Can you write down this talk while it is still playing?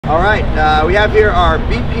All right, we have here our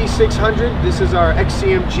BP600. This is our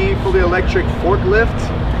XCMG fully electric forklift.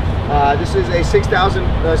 This is a 6,000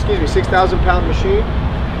 pound machine.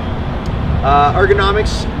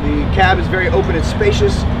 Ergonomics, the cab is very open and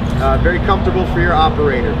spacious, very comfortable for your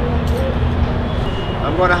operator.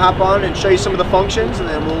 I'm going to hop on and show you some of the functions, and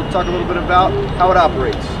then we'll talk a little bit about how it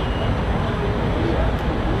operates.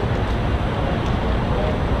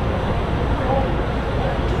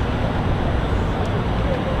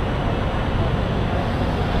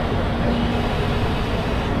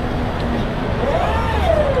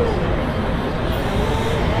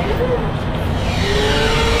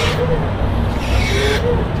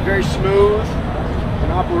 It's very smooth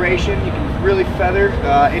in operation. You can really feather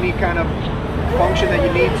any kind of function that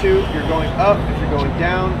you need to. If you're going up, if you're going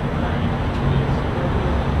down.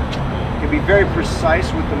 You can be very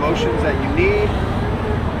precise with the motions that you need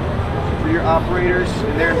for your operators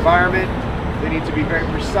in their environment. They need to be very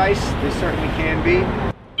precise. They certainly can be.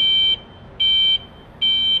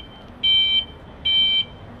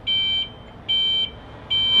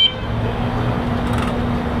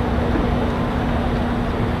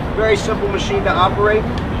 Very simple machine to operate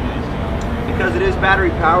because it is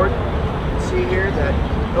battery powered. You can see here that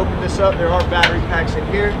open this up, there are battery packs in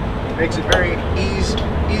here. It makes it very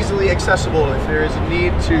easily accessible if there is a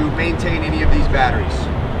need to maintain any of these batteries.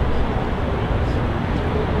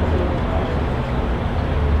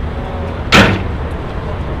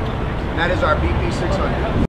 And that is our BP600.